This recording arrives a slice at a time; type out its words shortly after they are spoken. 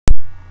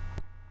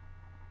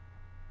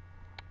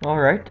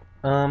Alright,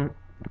 I'm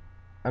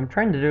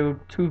trying to do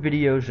 2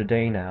 videos a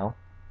day now,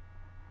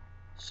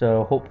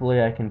 so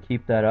hopefully I can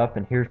keep that up,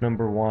 and here's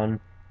number 1, and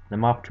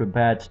I'm off to a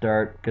bad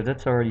start, because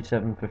it's already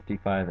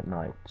 7:55 at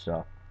night,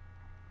 so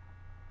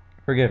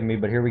forgive me,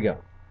 but here we go.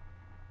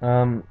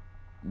 Um,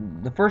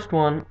 the first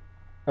one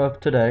of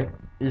today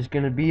is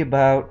going to be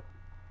about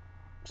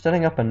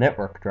setting up a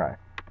network drive,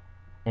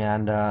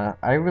 and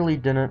I really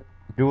didn't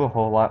do a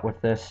whole lot with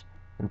this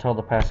until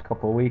the past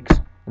couple weeks,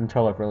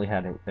 until I've really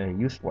had a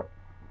use for it.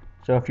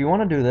 So if you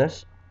want to do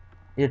this,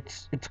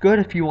 it's good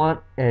if you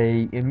want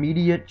a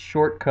immediate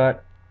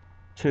shortcut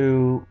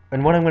to,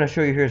 and what I'm going to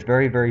show you here is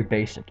very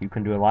basic. You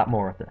can do a lot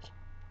more with this,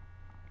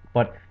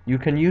 but you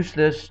can use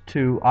this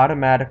to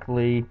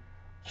automatically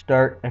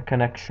start a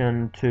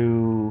connection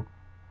to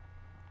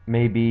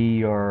maybe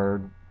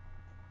your,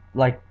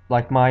 like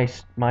my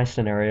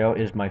scenario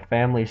is my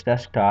family's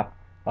desktop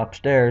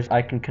upstairs.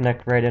 I can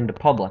connect right into the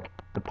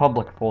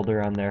public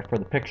folder on there for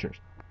the pictures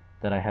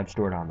that I have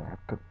stored on there.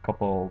 A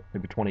couple,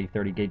 maybe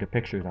 20-30 gig of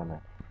pictures on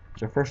that.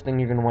 So first thing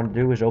you're going to want to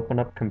do is open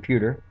up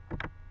Computer,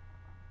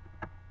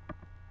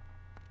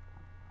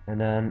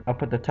 and then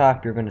up at the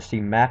top you're going to see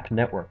Map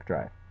Network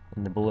Drive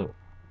in the blue.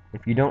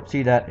 If you don't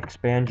see that,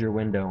 expand your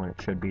window and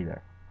it should be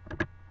there.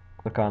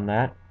 Click on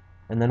that,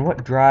 and then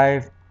what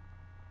drive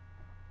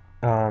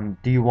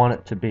do you want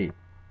it to be?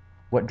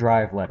 What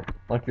drive letter?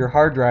 Like your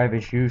hard drive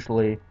is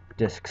usually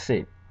disk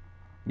C.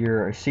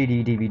 Your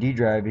CD DVD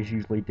drive is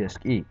usually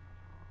disk E.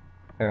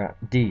 Or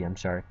D, I'm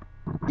sorry.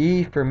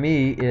 E for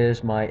me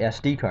is my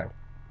SD card,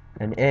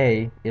 and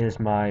A is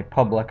my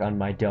public on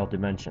my Dell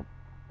Dimension,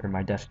 or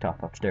my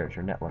desktop upstairs,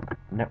 or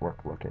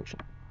network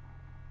location.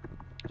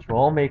 So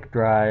I'll make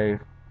drive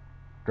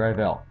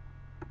L,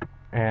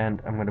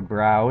 and I'm going to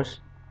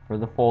browse for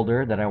the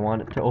folder that I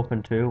want it to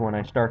open to when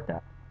I start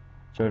that.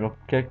 So it'll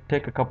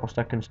take a couple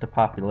seconds to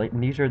populate,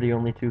 and these are the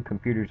only 2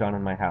 computers on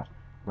in my house.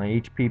 My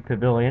HP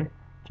Pavilion,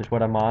 which is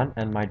what I'm on,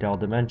 and my Dell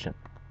Dimension.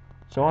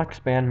 So I'll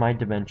expand my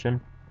Dimension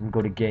and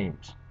go to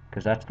Games,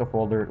 because that's the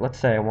folder. Let's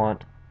say I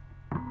want,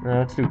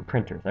 let's do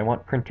printers. I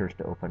want printers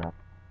to open up,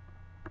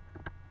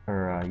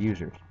 or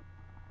users.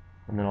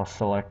 And then I'll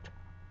select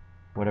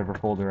whatever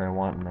folder I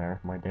want in there,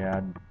 my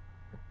dad,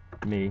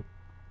 me,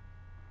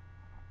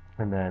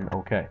 and then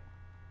OK.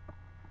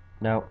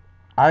 Now,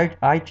 I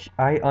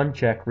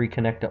uncheck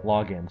reconnect at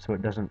login so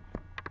it doesn't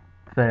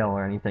fail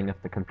or anything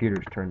if the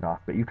computer's turned off,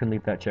 but you can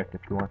leave that checked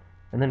if you want,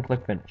 and then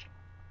click Finish.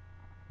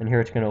 And here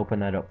it's going to open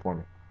that up for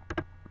me.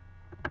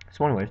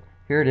 So anyways,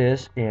 here it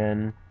is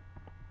in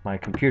my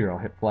computer. I'll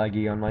hit Flag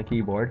E on my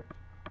keyboard,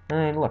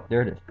 and look,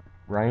 there it is.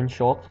 Ryan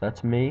Schultz,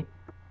 that's me,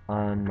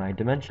 on my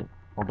Dimension.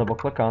 I'll double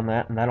click on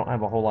that, and I don't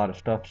have a whole lot of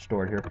stuff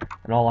stored here,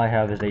 and all I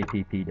have is app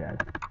data.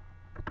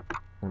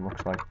 And it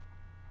looks like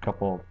a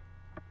couple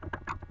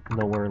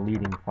nowhere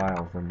leading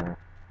files in there.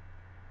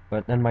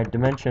 But then my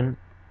Dimension,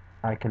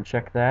 I can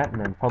check that, and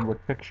then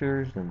public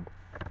pictures, and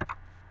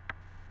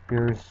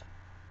here's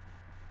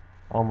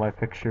all my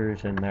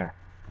pictures in there.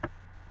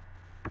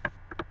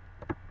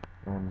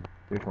 And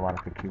there's a lot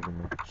of pictures in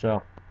there.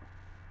 So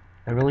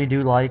I really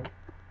do like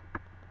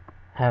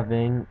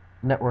having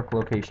network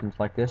locations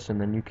like this, and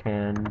then you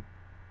can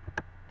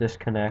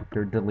disconnect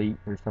or delete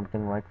or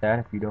something like that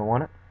if you don't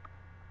want it.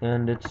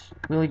 And it's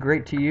really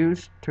great to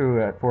use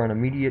for an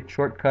immediate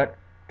shortcut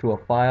to a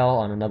file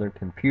on another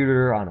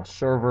computer, on a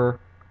server,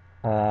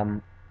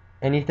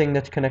 anything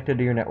that's connected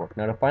to your network.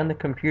 Now to find the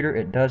computer,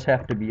 it does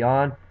have to be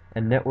on,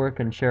 and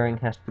network and sharing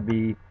has to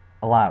be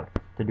allowed.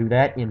 To do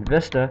that, in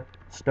Vista,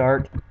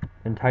 start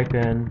and type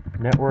in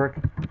network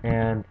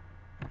and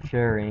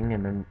sharing,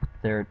 and then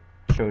there it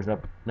shows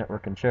up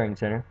network and sharing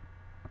center.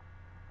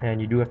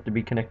 And you do have to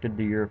be connected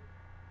to your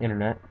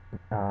internet,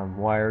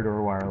 wired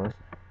or wireless.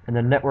 And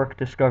then network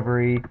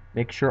discovery,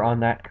 make sure on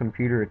that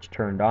computer it's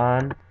turned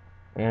on.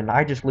 And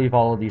I just leave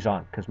all of these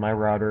on because my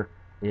router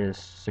is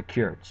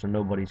secured, so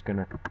nobody's going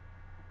to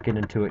get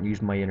into it and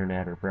use my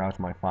internet or browse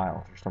my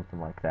files or something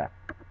like that.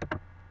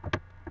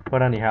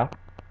 But anyhow,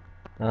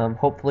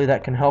 hopefully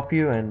that can help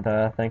you, and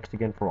thanks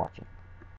again for watching.